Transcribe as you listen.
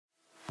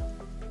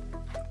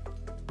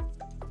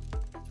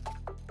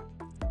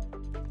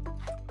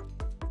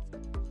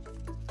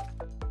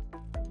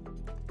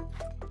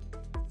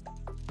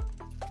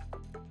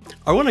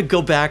I want to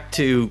go back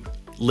to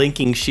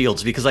linking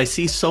shields because I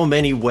see so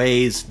many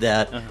ways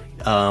that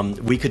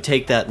we could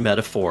take that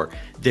metaphor.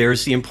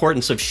 There's the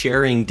importance of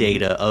sharing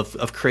data,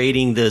 of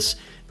creating this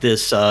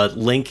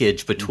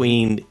linkage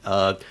between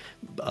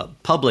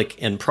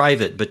public and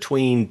private,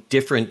 between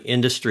different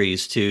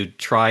industries to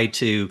try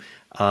to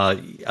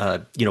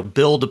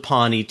build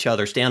upon each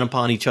other, stand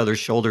upon each other's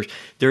shoulders.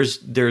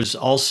 There's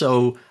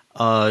also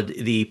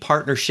the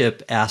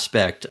partnership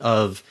aspect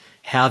of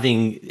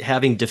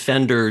having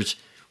defenders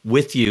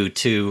with you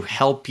to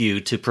help you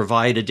to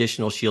provide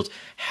additional shields.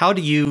 How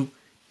do you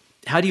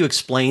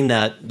explain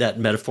that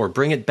metaphor?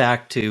 Bring it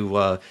back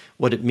to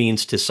what it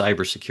means to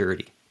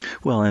cybersecurity.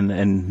 Well,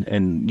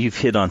 and you've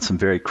hit on some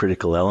very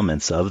critical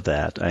elements of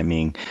that. I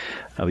mean,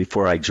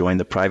 before I joined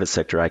the private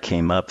sector, I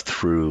came up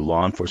through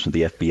law enforcement.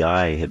 The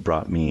FBI had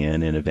brought me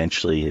in, and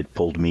eventually it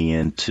pulled me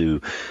into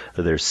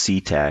their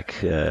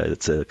CTAC.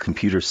 It's a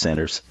computer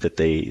center that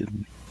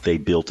they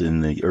built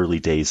in the early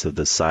days of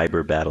the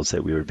cyber battles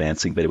that we were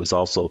advancing, but it was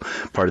also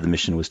part of the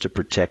mission was to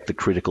protect the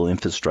critical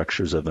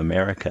infrastructures of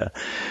America,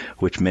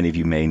 which many of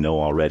you may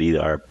know already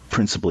are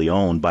principally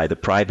owned by the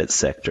private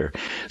sector.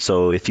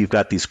 So if you've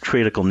got these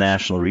critical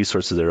national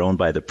resources that are owned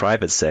by the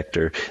private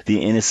sector,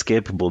 the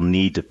inescapable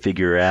need to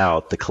figure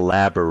out the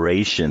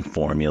collaboration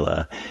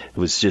formula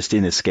was just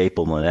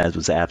inescapable, and that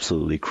was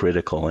absolutely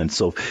critical. And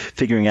so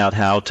figuring out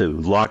how to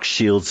lock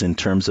shields in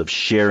terms of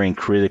sharing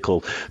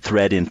critical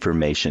threat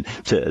information,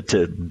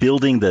 to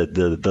building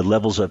the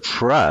levels of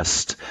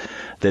trust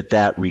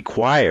that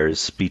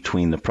requires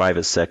between the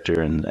private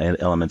sector and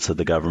elements of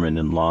the government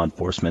and law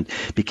enforcement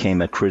became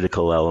a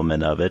critical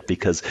element of it,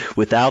 because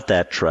without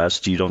that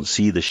trust, you don't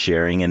see the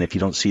sharing. And if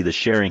you don't see the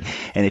sharing,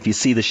 and if you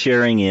see the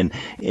sharing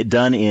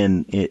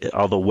done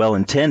although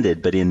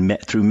well-intended, but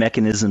through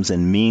mechanisms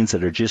and means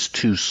that are just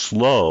too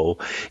slow,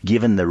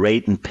 given the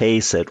rate and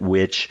pace at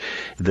which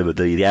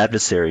the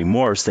adversary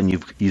morphs, then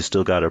you've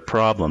still got a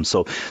problem.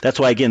 So that's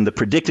why, again, the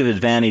predictive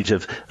advantage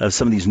of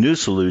some of these new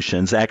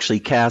solutions actually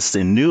casts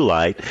in new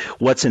light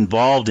what's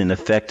involved in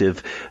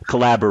effective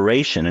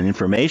collaboration and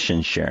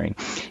information sharing.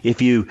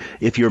 If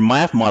your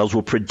math models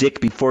will predict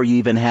before you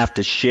even have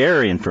to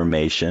share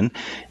information,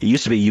 it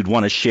used to be you'd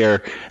want to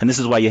share, and this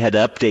is why you had to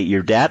update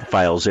your DAT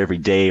files every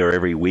day or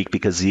every week,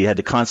 because you had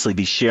to constantly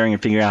be sharing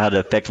and figuring out how to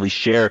effectively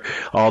share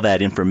all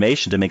that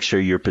information to make sure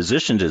you're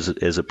positioned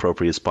as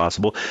appropriate as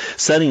possible.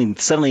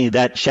 Suddenly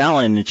that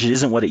challenge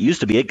isn't what it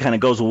used to be. It kind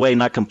of goes away,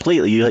 not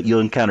completely.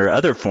 You'll encounter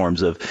other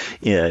forms of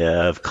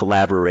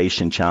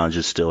collaboration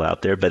challenges still out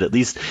there, but at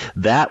least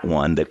that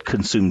one that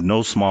consumed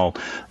no small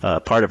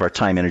part of our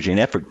time, energy, and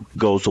effort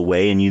goes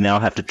away, and you now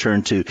have to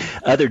turn to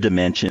other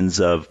dimensions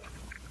of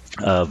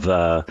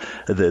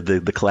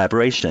the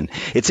collaboration.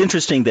 It's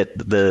interesting that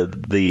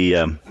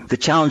the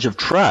challenge of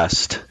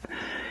trust,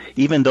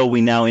 even though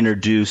we now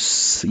introduce,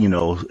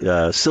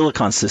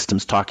 silicon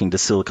systems talking to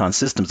silicon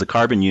systems, the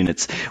carbon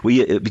units,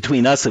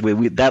 between us,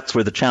 that's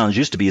where the challenge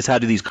used to be, is how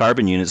do these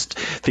carbon units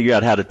figure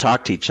out how to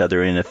talk to each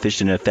other in an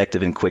efficient,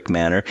 effective, and quick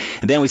manner.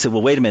 And then we said,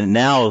 well, wait a minute,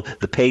 now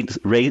the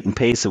rate and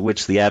pace at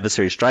which the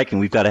adversary is striking,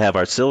 we've got to have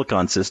our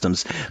silicon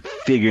systems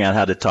figuring out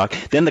how to talk.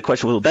 Then the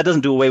question, well, that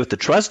doesn't do away with the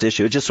trust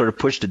issue. It just sort of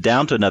pushed it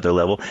down to another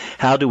level.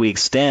 How do we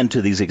extend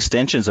to these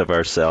extensions of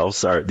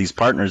ourselves, these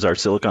partners, our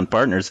silicon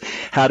partners,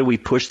 how do we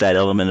push that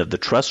element of the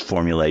trust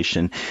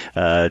formulation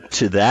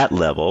to that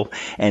level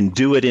and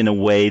do it in a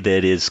way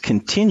that is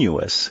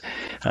continuous?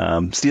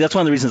 See, that's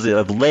one of the reasons that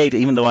of late,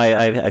 even though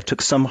I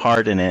took some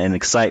heart and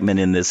excitement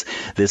in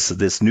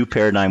this new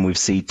paradigm we've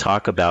seen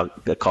talk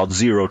about called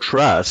zero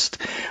trust,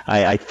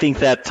 I think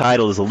that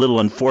title is a little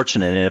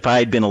unfortunate. And if I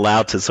had been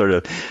allowed to sort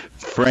of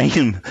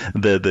frame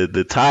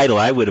the title,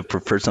 I would have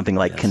preferred something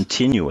like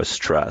continuous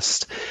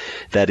trust.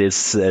 That is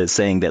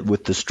saying that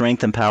with the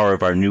strength and power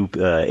of our new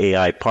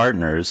AI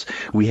partners,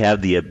 we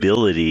have the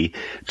ability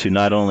to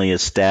not only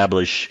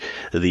establish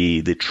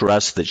the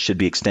trust that should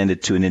be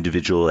extended to an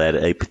individual at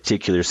a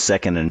particular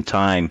second in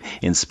time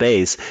in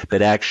space,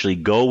 but actually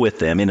go with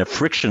them in a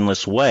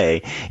frictionless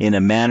way, in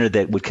a manner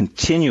that would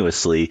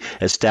continuously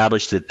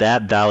establish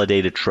that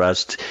validated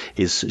trust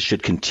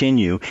should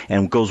continue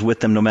and goes with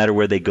them no matter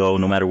where they go,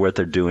 no matter what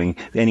they're doing,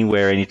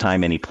 anywhere,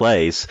 anytime, any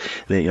place.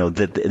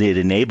 That it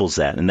enables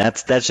that, and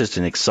that's just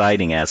an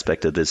exciting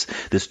aspect of this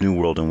new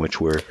world in which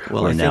we're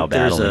now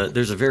battling.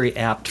 There's a very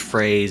apt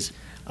phrase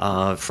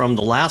from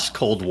the last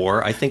Cold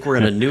War. I think we're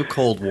in a new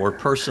Cold War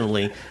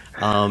personally,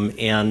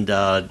 and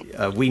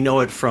we know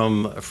it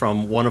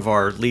from one of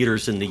our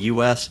leaders in the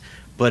U.S.,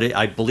 but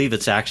I believe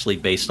it's actually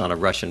based on a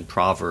Russian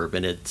proverb,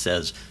 and it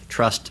says,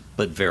 "Trust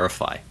but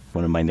verify."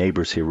 One of my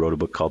neighbors here wrote a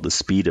book called The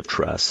Speed of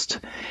Trust,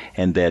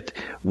 and that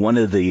one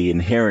of the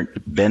inherent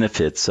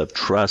benefits of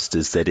trust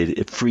is that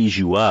it frees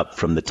you up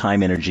from the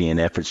time, energy,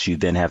 and efforts you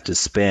then have to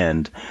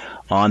spend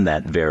on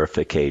that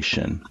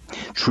verification.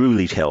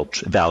 Truly held,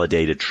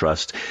 validated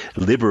trust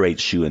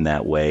liberates you in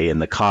that way,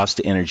 and the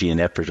cost, energy, and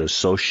effort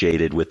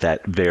associated with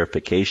that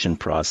verification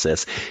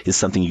process is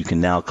something you can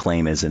now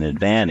claim as an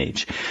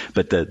advantage.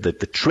 But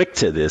the trick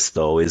to this,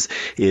 though, is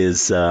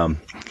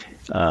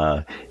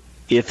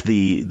if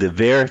the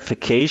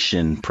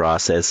verification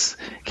process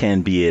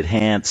can be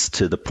enhanced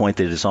to the point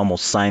that it's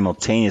almost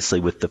simultaneously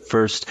with the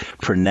first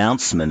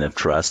pronouncement of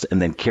trust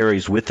and then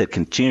carries with it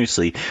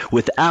continuously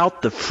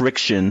without the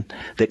friction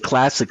that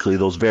classically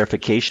those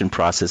verification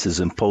processes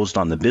imposed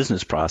on the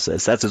business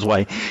process. That's is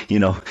why,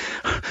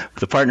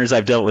 the partners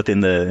I've dealt with in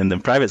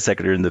the private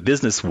sector, in the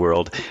business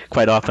world,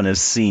 quite often have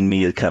seen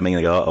me coming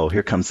and go, oh,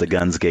 here comes the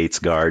guns, gates,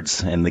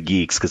 guards, and the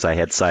geeks, because I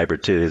had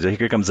cyber too. So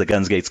here comes the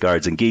guns, gates,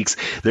 guards, and geeks.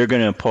 They're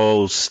going to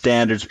impose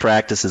standards,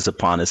 practices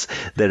upon us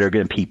that are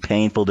going to be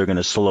painful. They're going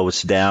to slow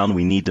us down.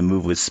 We need to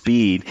move with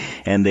speed.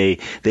 And they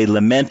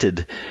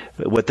lamented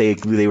what they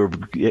were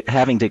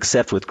having to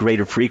accept with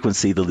greater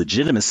frequency the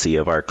legitimacy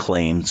of our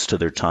claims to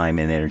their time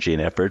and energy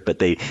and effort, but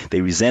they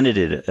resented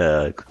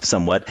it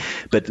somewhat,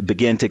 but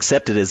began to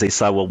accept it as they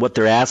saw, well, what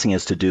they're asking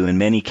us to do in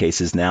many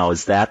cases now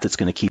is that's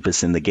going to keep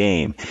us in the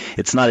game.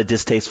 It's not a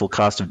distasteful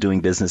cost of doing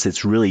business.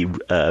 It's really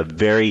a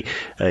very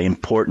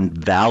important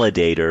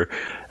validator,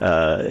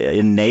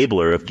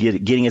 enabler of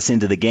getting us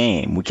into the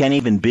game. We can't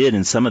even bid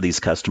in some of these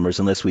customers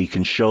unless we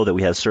can show that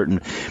we have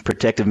certain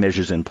protective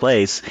measures in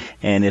place.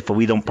 And if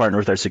we don't partner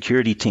with our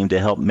security team to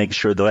help make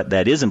sure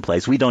that is in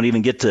place, we don't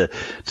even get to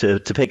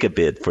pick a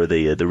bid for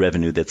the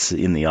revenue that's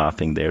in the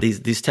offing there.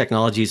 These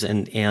technologies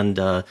and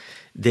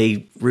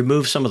they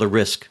remove some of the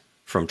risk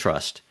from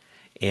trust.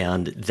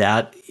 And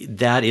that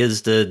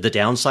is the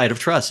downside of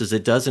trust, is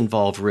it does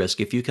involve risk.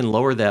 If you can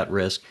lower that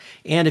risk,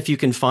 and if you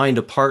can find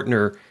a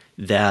partner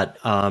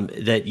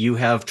that you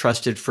have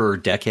trusted for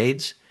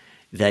decades,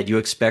 that you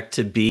expect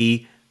to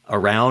be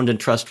around and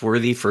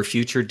trustworthy for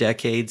future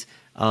decades,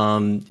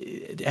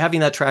 having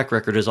that track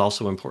record is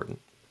also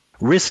important.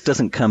 Risk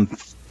doesn't come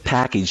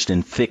packaged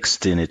and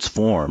fixed in its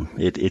form.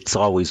 It's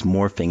always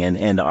morphing,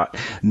 and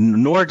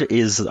nor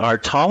is our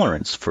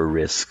tolerance for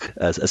risk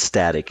a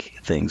static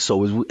thing.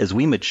 So as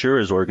we mature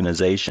as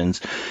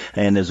organizations,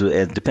 and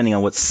depending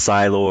on what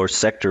silo or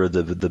sector of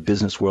the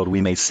business world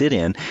we may sit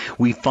in,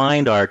 we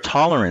find our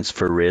tolerance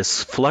for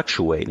risk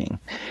fluctuating.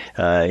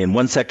 In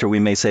one sector, we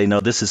may say,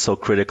 no, this is so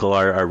critical,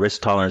 our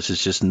risk tolerance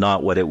is just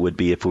not what it would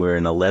be if we were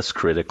in a less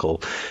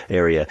critical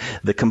area.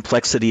 The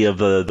complexity of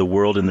the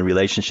world and the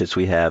relationships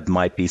we have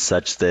might be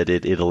such that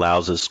it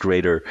allows us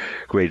greater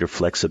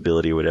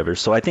flexibility or whatever.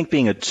 So I think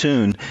being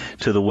attuned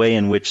to the way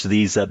in which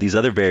these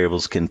other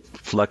variables can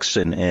flux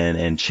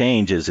and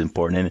change is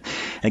important. And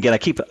again,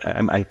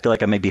 I feel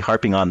like I may be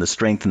harping on the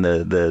strength and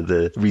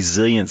the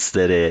resilience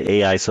that an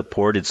AI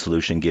supported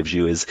solution gives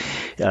you.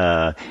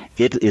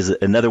 It is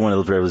another one of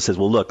those variables that says,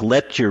 well, look,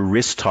 let your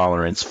risk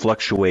tolerance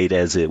fluctuate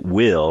as it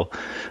will.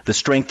 The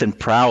strength and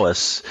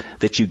prowess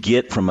that you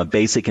get from a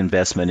basic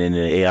investment in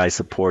an AI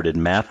supported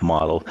math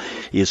model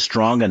is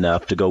strong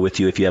enough to go with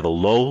you if you have a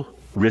low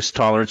risk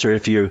tolerance or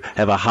if you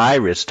have a high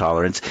risk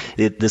tolerance.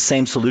 The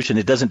same solution,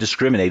 it doesn't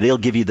discriminate. It'll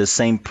give you the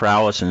same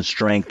prowess and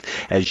strength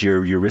as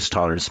your risk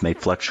tolerance may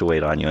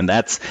fluctuate on you. And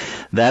that's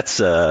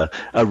a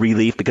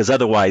relief, because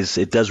otherwise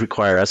it does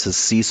require us as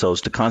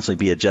CISOs to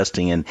constantly be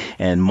adjusting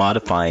and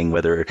modifying,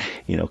 whether,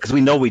 because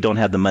we know we don't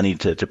have the money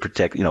to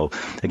protect,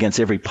 against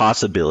every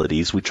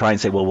possibilities. We try and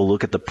say, well, we'll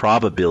look at the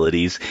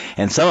probabilities.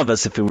 And some of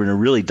us, if we're in a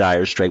really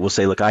dire strait, we'll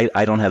say, look,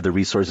 I don't have the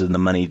resources and the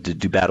money to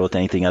do battle with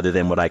anything other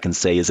than what I can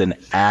say is an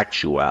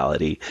actuality.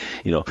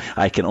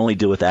 I can only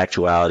deal with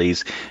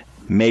actualities,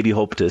 maybe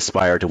hope to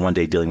aspire to one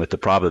day dealing with the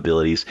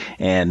probabilities,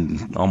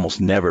 and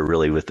almost never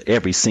really with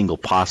every single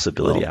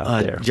possibility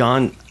out there.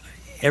 John,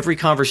 every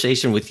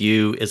conversation with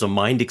you is a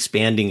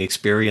mind-expanding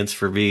experience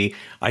for me.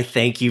 I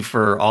thank you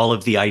for all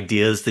of the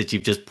ideas that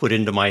you've just put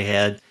into my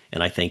head,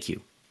 and I thank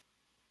you.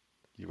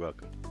 You're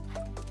welcome.